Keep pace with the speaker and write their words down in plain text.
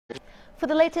For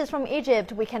the latest from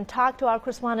Egypt, we can talk to our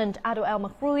correspondent Ado El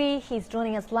Makhroui. He's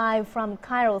joining us live from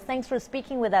Cairo. Thanks for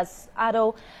speaking with us,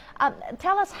 Ado.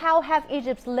 Tell us, how have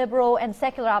Egypt's liberal and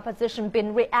secular opposition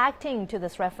been reacting to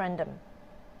this referendum?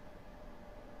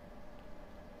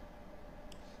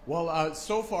 Well,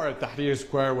 so far at Tahrir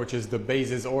Square, which is the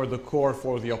basis or the core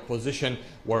for the opposition,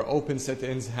 where open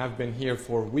sit-ins have been here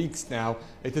for weeks now,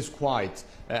 it is quiet.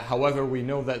 However, we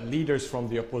know that leaders from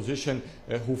the opposition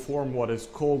who form what is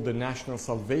called the National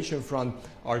Salvation Front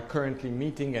are currently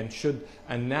meeting and should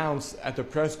announce at a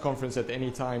press conference at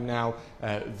any time now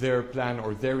their plan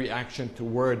or their reaction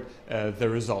toward the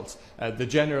results. The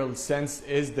general sense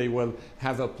is they will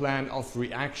have a plan of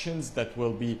reactions that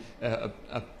will be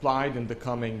applied in the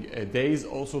coming days.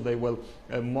 Also, they will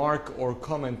mark or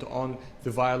comment on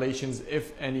the violations,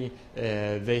 if any,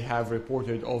 they have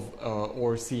reported of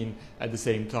or seen at the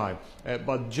same time.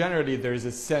 But generally, there is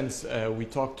a sense, we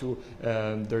talked to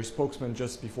their spokesman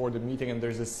just before the meeting, and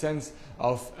there's a sense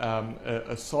of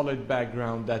a solid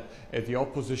background that the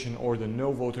opposition or the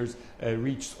no voters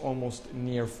reached almost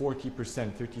near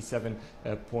 40%,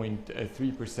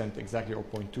 37.3% exactly, or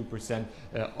 0.2%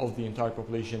 of the entire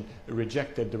population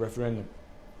rejected the referendum,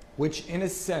 which in a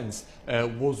sense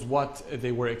was what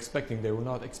they were expecting. They were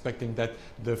not expecting that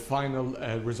the final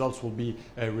results will be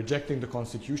rejecting the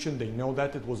constitution. They know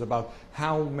that it was about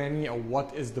how many or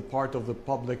what is the part of the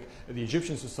public, the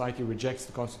Egyptian society rejects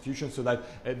the constitution, so that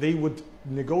they would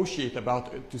negotiate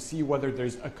about to see whether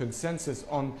there's a consensus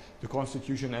on the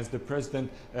constitution, as the president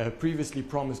previously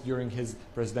promised during his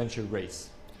presidential race.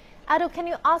 Ado, can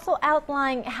you also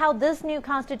outline how this new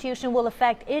constitution will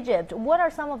affect Egypt? What are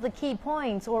some of the key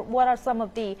points, or what are some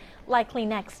of the likely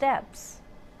next steps?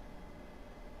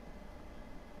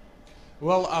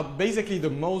 Well, basically the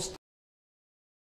most